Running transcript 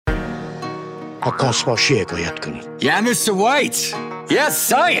عکاس‌باشی حکایت کنید. Yeah, Mr. White. Yes,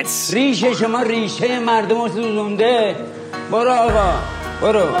 science. ریشه شما ریشه مردم رو سوزونده. برو آقا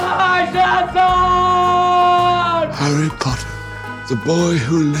برو. Harry Potter, the boy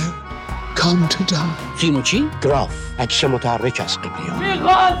who lived, come to die. فیلمو چی؟ گراف عکس متحرک از قبلی‌ها.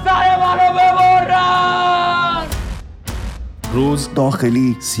 میخوان سر منو ببرن. روز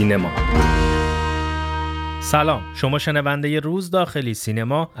داخلی سینما. سلام، شما شنونده روز داخلی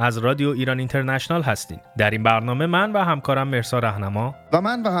سینما از رادیو ایران اینترنشنال هستین. در این برنامه من و همکارم مرسا رهنما و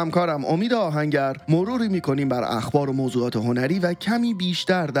من و همکارم امید آهنگر مروری می‌کنیم بر اخبار و موضوعات هنری و کمی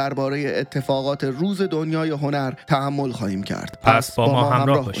بیشتر درباره اتفاقات روز دنیای هنر تأمل خواهیم کرد. پس با ما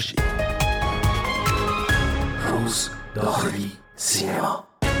همراه باشید. روز داخلی سینما.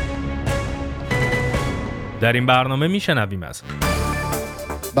 در این برنامه میشنویم از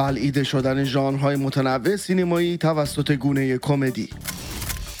بلعیده شدن ژانرهای متنوع سینمایی توسط گونه کمدی،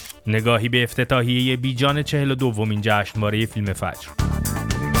 نگاهی به افتتاحیه بیجان 42مین جشنواره فیلم فجر.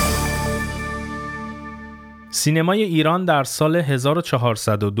 سینمای ایران در سال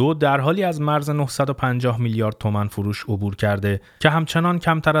 1402 در حالی از مرز 950 میلیارد تومان فروش عبور کرده که همچنان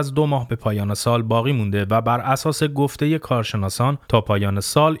کمتر از 2 ماه به پایان سال باقی مونده و بر اساس گفته کارشناسان تا پایان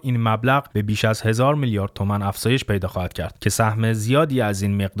سال این مبلغ به بیش از 1000 میلیارد تومان افزایش پیدا خواهد کرد که سهم زیادی از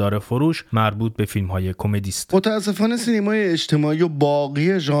این مقدار فروش مربوط به فیلم‌های کمدی است. متأسفانه سینمای اجتماعی و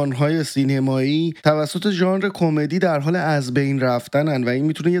باقی ژانرهای سینمایی توسط ژانر کمدی در حال از بین رفتنن و این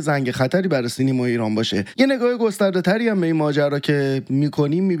میتونه یه زنگ خطری برای سینمای ایران باشه. نگاه گسترده‌تری هم به این ماجرا که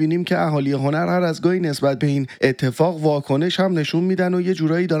می‌کنیم می‌بینیم که اهالی هنر هر از گاهی نسبت به این اتفاق واکنش هم نشون میدن و یه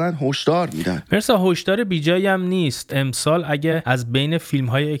جورایی دارن هشدار میدن. مرسا هشدار بیجایی هم نیست. امسال اگه از بین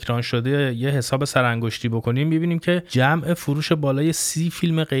فیلم‌های اکران شده یه حساب سرانگشتی بکنیم می‌بینیم که جمع فروش بالای 30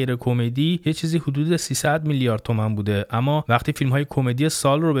 فیلم غیر کمدی یه چیزی حدود 300 میلیارد تومان بوده، اما وقتی فیلم‌های کمدی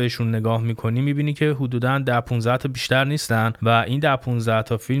سال رو بهشون نگاه می‌کنیم می‌بینی که حدوداً 10-15 تا بیشتر نیستن و این 10-15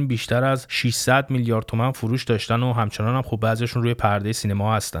 تا فیلم بیشتر از 600 میلیارد تومان فروش داشتن و همچنان هم خب بعضیشون روی پرده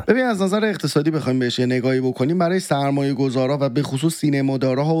سینما هستن. ببین از نظر اقتصادی بخوایم بهش یه نگاهی بکنیم برای سرمایه‌گذارا و به خصوص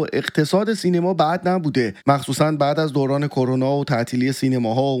سینمادارها و اقتصاد سینما بد نبوده، مخصوصا بعد از دوران کرونا و تعطیلی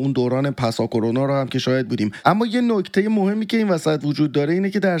سینماها و اون دوران پسا کرونا رو هم که شاهد بودیم. اما یه نکته مهمی که این وسط وجود داره اینه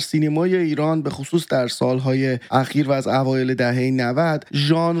که در سینمای ایران به خصوص در سالهای اخیر و از اوایل دهه 90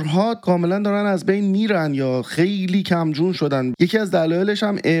 ژانرها کاملا دارن از بین میرن یا خیلی کمجون شدن. یکی از دلایلش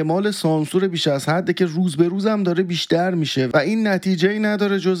هم اعمال سانسور بیش از حده که روز به روزم داره بیشتر میشه و این نتیجه‌ای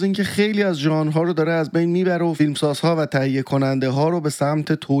نداره جز اینکه خیلی از ژانرها رو داره از بین میبره و فیلمسازها و تهیه کننده ها رو به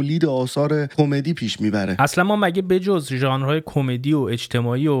سمت تولید آثار کمدی پیش میبره. اصلا ما مگه بجز ژانرهای کمدی و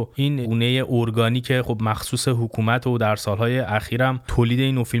اجتماعی و این گونه ارگانی که خب مخصوص حکومت و در سالهای اخیرم تولید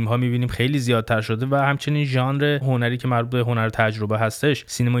این نوع فیلم‌ها میبینیم خیلی زیادتر شده و همچنین ژانر هنری که مربوط به هنر تجربه هستش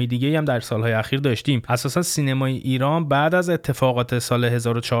سینمای دیگه‌ای هم در سالهای اخیر داشتیم. اساسا سینمای ایران بعد از اتفاقات سال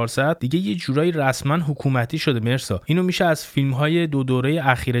 1400 دیگه یه جورایی رسما حکومتی شده. مرسا اینو میشه از فیلم‌های دو دوره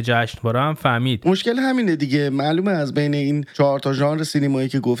اخیر جشنواره هم فهمید. مشکل همینه دیگه. معلومه از بین این 4 تا ژانر سینمایی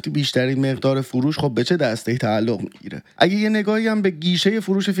که گفتی بیشترین مقدار فروش خب به چه دسته‌ای تعلق میگیره. اگه یه نگاهی هم به گیشه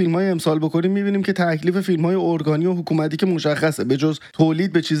فروش فیلم‌های امسال بکنیم می‌بینیم که تکلیف فیلم‌های ارگانی و حکومتی که مشخصه، به جز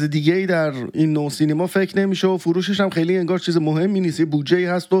تولید به چیز دیگه‌ای در این نوع سینما فکر نمیشه و فروشش هم خیلی انگار چیز مهمی نیست، یه بودجه‌ای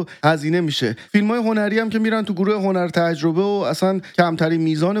هست و هزینه میشه. فیلم‌های هنری هم که میرن تو گروه هنر تجربه و اصلا کمترین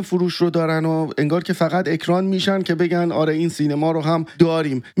میزان فروش رو دارن و انگار که فقط اکران میشن که بگن آره این سینما رو هم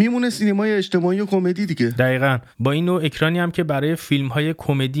داریم. میمونه سینمای اجتماعی و کمدی دیگه. دقیقاً با این نوع اکرانی هم که برای فیلم‌های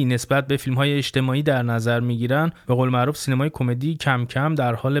کمدی نسبت به فیلم‌های اجتماعی در نظر میگیرن، به قول معروف سینمای کمدی کم کم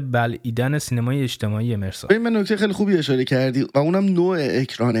در حال بلعیدن سینمای اجتماعی. مرسا به این نکته خیلی خوبی اشاره کردی و اونم نوع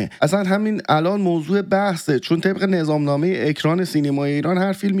اکرانه. اصلا همین الان موضوع بحثه، چون طبق نظامنامه اکران سینمای ایران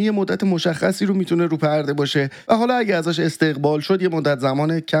هر فیلمی یه مدت مشخصی رو میتونه رو پرده باشه و حالا اگه ازش استقبال شد یه مدت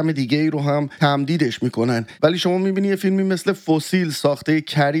زمان کم دیگه‌ای رو هم تمدیدش میکنن. ولی شما میبینی یه فیلمی مثل فسیل ساخته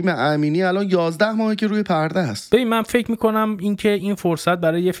کریم امینی الان 11 ماهه که روی پرده است. ببین من فکر میکنم اینکه این فرصت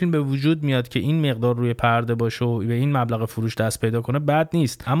برای یه فیلم به وجود میاد که این مقدار روی پرده باشه و به این مبلغ فروش دست پیدا کنه بد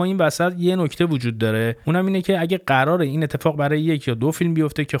نیست، اما این وسط یه نکته وجود داره، اونم اینه که اگه قراره این اتفاق برای یک یا دو فیلم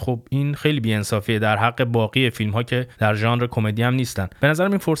بیفته که خب این خیلی بی‌انصافیه در حق باقی فیلم‌ها که در ژانر کمدی هم نیستن. به نظرم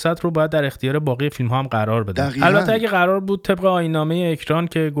این فرصت رو باید در اختیار باقی فیلم‌ها هم قرار بده. البته اگه قرار بود طبق آیین‌نامه اکران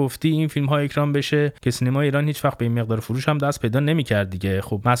که گفتی این فیلم‌ها اکران بشه که سینما ایران هیچ وقت به این مقدار فروش هم دست پیدا نمی‌کرد دیگه.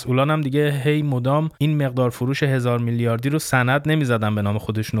 خب مسئولان هم دیگه هی مدام این مقدار فروش 1000 میلیاردی رو سند نمی‌زدن به نام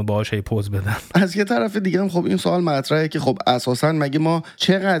خودشون و باهاش هی پوز بدن. از یه طرف دیگه هم خب این سوال مطرحه که خب اساساً مگه ما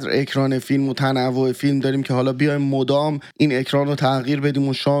چقدر اکران فیلم و تنوع فیلم داریم که حالا بیایم مدام این اکران رو تغییر بدیم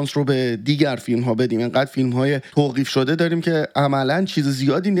و شانس رو به دیگر فیلم‌ها بدیم؟ اینقدر فیلم‌های توقیف شده داریم که عملاً چیز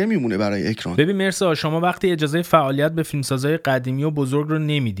زیادی نمیمونه برای اکران. ببین مرسا، شما وقتی اجازه فعالیت به فیلمسازای قدیمی و بزرگ رو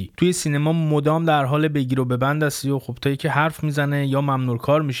نمیدی، توی سینما مدام در حال بگیر و ببند هستی و خب تا که حرف میزنه یا ممنوع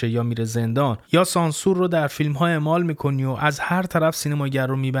کار میشه یا میره زندان یا سانسور رو در فیلم‌ها اعمال میکنی و از هر طرف سینماگر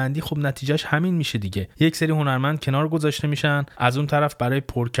رو میبندی، خب نتیجهش همین میشه دیگه. یک سری هنرمند کنار گذاشته میشن، از اون طرف برای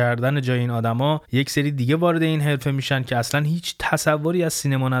پر کردن جای این آدما یک سری دیگه وارد این حرفه میشن که اصلا هیچ تصوری از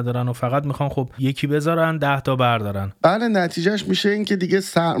سینما ندارن و فقط میخوان خب یکی بذارن 10 تا بردارن. بله، نتیجهش میشه این که دیگه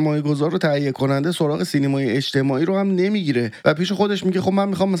سرمایه‌گذار و تهیه کننده سراغ سینمای اجتماعی رو هم نمیگیره و پیش خودش میگه خب من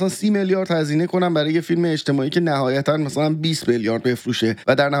میخوام مثلا 30 میلیارد هزینه کنم برای یه فیلم اجتماعی که نهایتا مثلا 20 میلیارد بفروشه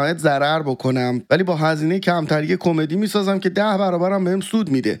و در نهایت ضرر بکنم، ولی با هزینه کمتر یه کمدی میسازم که 10 برابرم بهم سود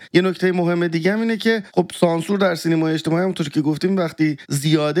میده. یه نکته مهم دیگه اینه که خب سانسور در سینمای اجتماعی همونطور که گفتیم وقتی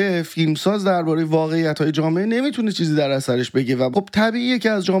زیاده، فیلمساز درباره واقعیت‌های جامعه نمیتونه چیزی در اثرش بگه و خب طبیعیه که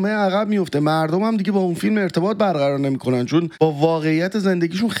از جامعه عقب میفته. مردم هم دیگه با اون فیلم ارتباط برقرار نمیکنن چون با واقعیت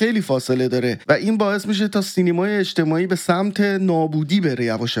زندگیشون خیلی فاصله داره و این باعث میشه تا سینمای اجتماعی به سمت نابودی بره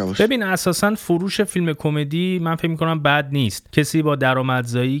یواش یواش. ببین اساساً فروش فیلم کمدی من فکر می‌کنم بد نیست. کسی با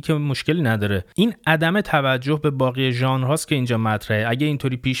درآمدزایی که مشکلی نداره. این عدم توجه به باقی ژانرهاست که اینجا مطرحه. اگه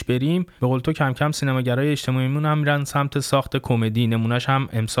اینطوری پیش بریم به قول تو کم کم سینماگرای اجتماعیمون هم میرن سمت ساخت کمدی. نمونهش هم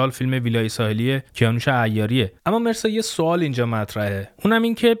امسال فیلم ویلای ساحلی کیانوش عیاریه. اما مرسا یه سوال اینجا مطرحه. اونم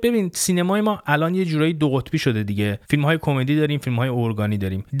این که ببین سینمای ما الان یه جورایی دو قطبی شده دیگه. فیلم‌های کمدی داریم، فیلم‌های ارگانی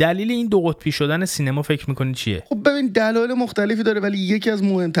داریم. دلیل این دو قطبی شدن سینما فکر می‌کنی چیه؟ خب ببین دلایل مختلفی داره ولی یکی از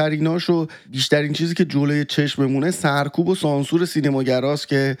مهمتریناش و بیشترین چیزی که جلوی چشممونه سرکوب و سانسور سینماگراست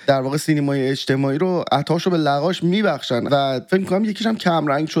که در واقع سینمای اجتماعی رو عطاشو به لغاش میبخشن و فکر می‌کنم یکیش هم کم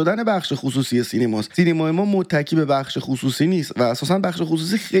رنگ شدن بخش خصوصی سینماست. سینمای ما متکی به بخش خصوصی نیست و اساساً بخش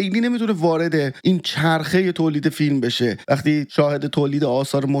خصوصی خیلی نمیتونه وارد این چرخه تولید فیلم بشه. وقتی شاهد تولید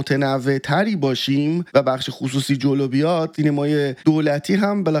آثار متنوع تری باشیم و بخش خصوصی جلو بیاد، سینمای دولتی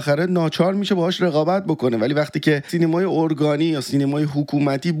هم بالاخره ناچار میشه باهاش رقابت بکنه. ولی وقتی که سینمای ارگانی یا سینمای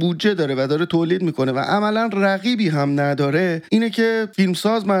حکومتی بودجه داره و داره تولید میکنه و عملاً رقیبی هم نداره، اینه که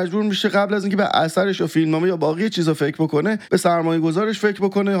فیلمساز مجبور میشه قبل از اینکه به اثرش یا فیلمنامه یا باقی چیزا فکر بکنه به سرمایه‌گذارش فکر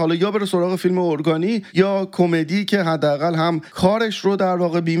بکنه، حالا یا بره سراغ فیلم ارگانی یا کمدی که حداقل هم کارش رو در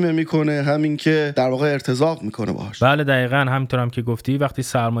واقع بیمه میکنه، همین که در واقع ارتزاق میکنه باهاش. بله دقیقاً همینطورم که گفتی. وقتی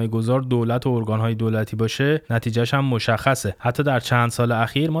سرمایه‌گذار دولت و ارگان‌های دولتی باشه نتیجهش هم مشخصه. حتی در چند سال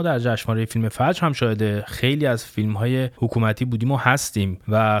اخیر ما در جشنواره فیلم فجر هم شاهد خیلی از فیلم‌های حکومتی بودیم و هستیم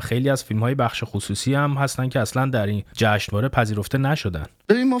و خیلی از فیلم‌های بخش خصوصی هم هستن که اصلا در این جشنواره پذیرفته نشدن.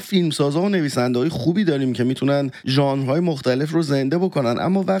 ببین ما فیلمسازا و نویسنده‌های خوبی داریم که میتونن ژانرهای مختلف رو زنده بکنن،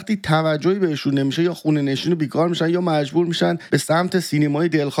 اما وقتی توجهی بهشون نمیشه یا خونه نشین و بیکار میشن یا مجبور میشن به سمت سینمای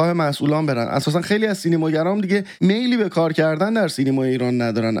دلخواه مسئولان برن. اساسا خیلی از سینماگرام دیگه میلی به کار کردن در سینمای ایران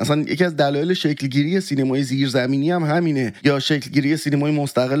ندارن. اصلا یکی از دلایل شکلگیری سینمای زیرزمینی هم همینه، یا شکلگیری سینمای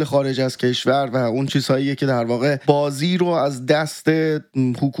مستقل خارج از کشور و اون چیزهایی که در واقع بازی رو از دست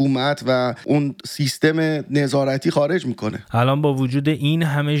حکومت و اون سیستم نظارتی خارج میکنه. الان با وجود این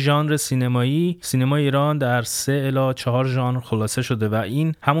همه ژانر سینمایی، سینما ایران در 3 الی 4 ژانر خلاصه شده و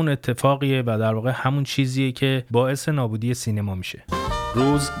این همون اتفاقیه و در واقع همون چیزیه که باعث نابودی سینما میشه.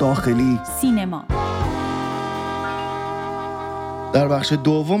 روز داخلی سینما. در بخش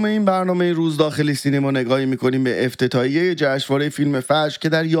دوم این برنامه روز داخلی سینما نگاهی میکنیم به افتتاحیه جشنواره فیلم فجر که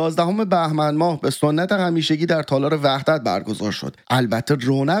در 11 بهمن ماه به سنت همیشگی در تالار وحدت برگزار شد. البته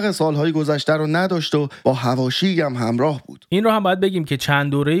رونق سالهای گذشته رو نداشت و با حواشی هم همراه بود. این رو هم باید بگیم که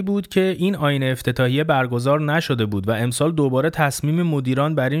چند دوره‌ای بود که این آیین افتتاحیه برگزار نشده بود و امسال دوباره تصمیم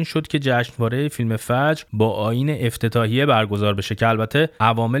مدیران بر این شد که جشنواره فیلم فجر با آیین افتتاحیه برگزار بشه که البته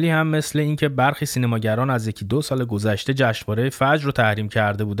عواملی هم مثل اینکه برخی سینماگران از 1-2 سال گذشته جشنواره فجر رو تحریم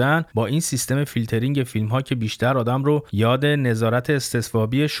کرده بودن، با این سیستم فیلترینگ فیلم‌ها که بیشتر آدم رو یاد نظارت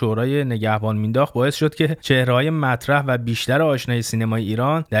استصوابی شورای نگهبان مینداخت، باعث شد که چهره‌های مطرح و بیشتر آشنای سینمای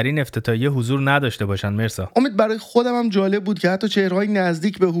ایران در این افتتاحیه حضور نداشته باشن. مرسا امید، برای خودم هم جالب بود که حتی چهره‌های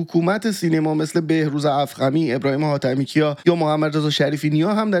نزدیک به حکومت سینما مثل بهروز افخمی، ابراهیم حاتمیکیا یا محمد رضا شریفی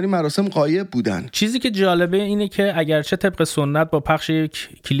نیا هم در این مراسم غایب بودن. چیزی که جالبه اینه که اگرچه طبق سنت با پخش یک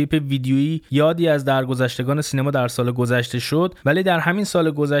کلیپ ویدیویی یادی از درگذشتگان سینما در سال گذشته شد، ولی در همین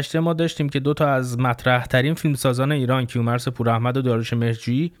سال گذشته ما داشتیم که دو تا از مطرح ترین فیلمسازان ایران کیومرث پوراحمد و داریوش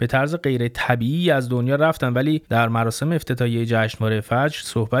مهرجویی به طرز غیر طبیعی از دنیا رفتن، ولی در مراسم افتتاحیه جشنواره فجر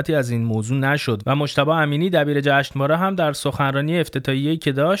صحبتی از این موضوع نشد و مجتبی امینی دبیر جشنواره هم در سخنرانی افتتاحیه‌ای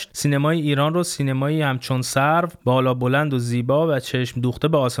که داشت سینمای ایران رو سینمایی همچون سرو، بالا بلند و زیبا و چشم دوخته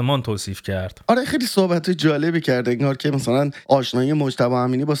به آسمان توصیف کرد. آره خیلی صحبت جالبی کرد، انگار که مثلا آشنایی مجتبی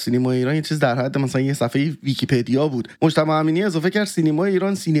امینی با سینما ایران یه چیز در حد مثلا یه صفحه ویکی‌پدیا بود. مجتبی امینی اضافه کرد سینمای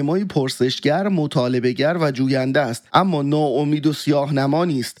ایران سینمایی پرسشگر، مطالبه‌گر و جوینده است، اما ناامید و سیاه‌نما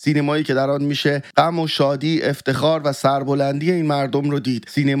نیست. سینمایی که در آن میشه غم و شادی، افتخار و سربلندی این مردم رو دید.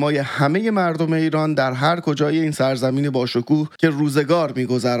 سینمای همه مردم ایران در هر کجای این سرزمین باشکوه که روزگار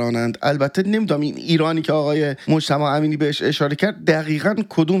می‌گذرانند. البته نمیدونم این ایرانی که آقای مجتبی امینی بهش اشاره کرد دقیقاً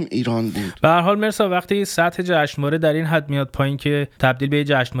کدوم ایران بود. به هر حال مرسا وقتی سطح جشنواره در این حد میاد پایین که تبدیل به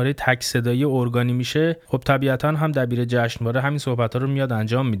جشنواره تک صدایی ارگانی میشه، خب طبیعتاً هم دبیر جشنواره همین صحبت‌ها رو میاد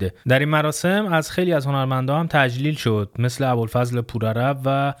انجام میده. در این مراسم از خیلی از هنرمندان هم تجلیل شد، مثل ابوالفضل پورعرب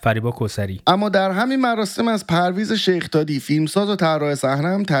و فریبا کوثری. اما در همین مراسم از پرویز شیخ‌دادی، فیلمساز و طراح صحنه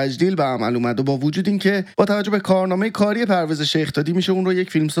هم تجلیل به عمل اومد و با وجود اینکه با توجه به کارنامه کاری پرویز شیخ‌دادی میشه اون رو یک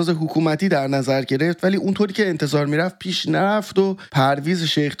فیلمساز حکومتی در نظر گرفت، ولی اونطوری که انتظار میرفت پیش نرفت و پرویز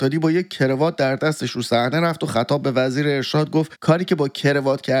شیخ‌دادی با یک کروات در دستش رو صحنه رفت و خطاب به وزیر ارشاد گفت کاری که با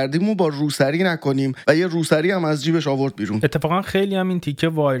کروات کردیم و با روسری نکنیم و یه روسری هم از جیبش آورد بیرون. اتفاقا خیلی هم این تیکه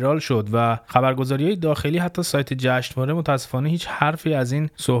وایرال شد و خبرگزاری‌های داخلی حتی سایت جشنواره متاسفانه هیچ حرفی از این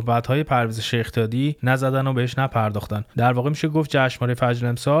صحبت‌های پرویز شیخ‌دادی نزدن و بهش نپرداختن. در واقع میشه گفت جشنواره فجر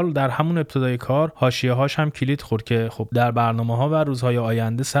امسال در همون ابتدای کار حاشیه‌هاش هم کلید خورد که خب در برنامه‌ها و روزهای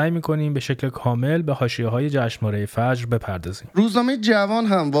آینده سعی می‌کنیم به شکل کامل به حاشیه‌های جشنواره فجر بپردازیم. روزنامه جهان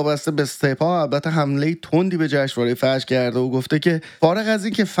هم وابسته به سپاه البته حمله تندی به جشنواره فجر کرده و گفته که فارغ از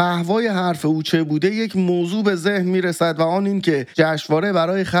این که فحوای حرف او چه بوده، یک موضوع به ذهن میرسد و آن این که جشنواره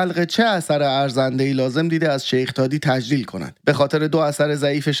برای خلق چه اثر ارزنده‌ای لازم دیده از شیخ‌دادی تجلیل کند. به خاطر دو اثر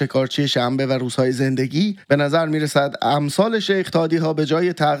ضعیف شکارچی شنبه و روزهای زندگی به نظر میرسد امثال شیخ‌دادی ها به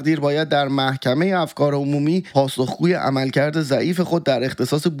جای تقدیر باید در محکمه افکار عمومی پاسخگوی عملکرد ضعیف خود در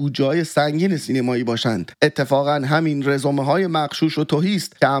اختصاص بودجه‌های سنگین سینمایی باشند. اتفاقا همین رزومه‌های مغشوش و تهی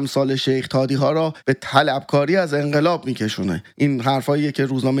است که امثال شیخ‌دادی ها را به طلبکاری از انقلاب میکشونه. این حرفاییه که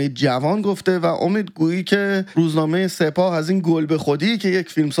روزنامه جهان گفته و امیدگویی که روزنامه سپاه از این گل به خودی که یک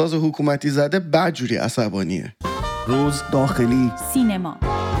فیلمساز حکومتی زده بدجوری عصبانیه. روز داخلی سینما.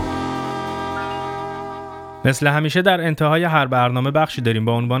 مثل همیشه در انتهای هر برنامه بخشی داریم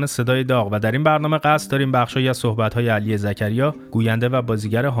با عنوان صدای داغ و در این برنامه قصد داریم بخشی از صحبت‌های علی زکریا، گوینده و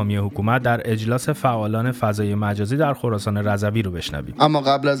بازیگر حامی حکومت در اجلاس فعالان فضای مجازی در خراسان رضوی رو بشنویم. اما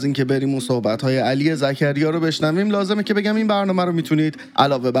قبل از اینکه بریم اون صحبت‌های علی زکریا رو بشنویم، لازمه که بگم این برنامه رو میتونید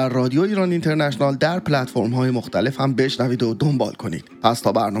علاوه بر رادیو ایران اینترنشنال در پلتفرم‌های مختلف هم بشنوید و دنبال کنید. پس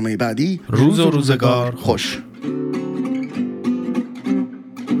تا برنامه بعدی، روز و روزگار خوش.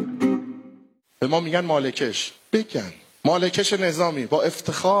 به ما میگن مالکش، بگن مالکش نظامی با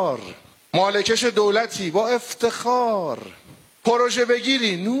افتخار، مالکش دولتی با افتخار، پروژه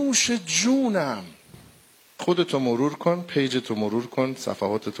بگیری نوش جونم. خودتو مرور کن، پیجتو مرور کن،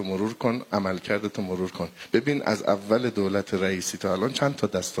 صفحاتتو مرور کن، عملکردتو مرور کن، ببین از اول دولت رئیسی تا الان چند تا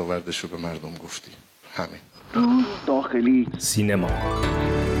دستاوردشو به مردم گفتی. همین. روز داخلی سینما.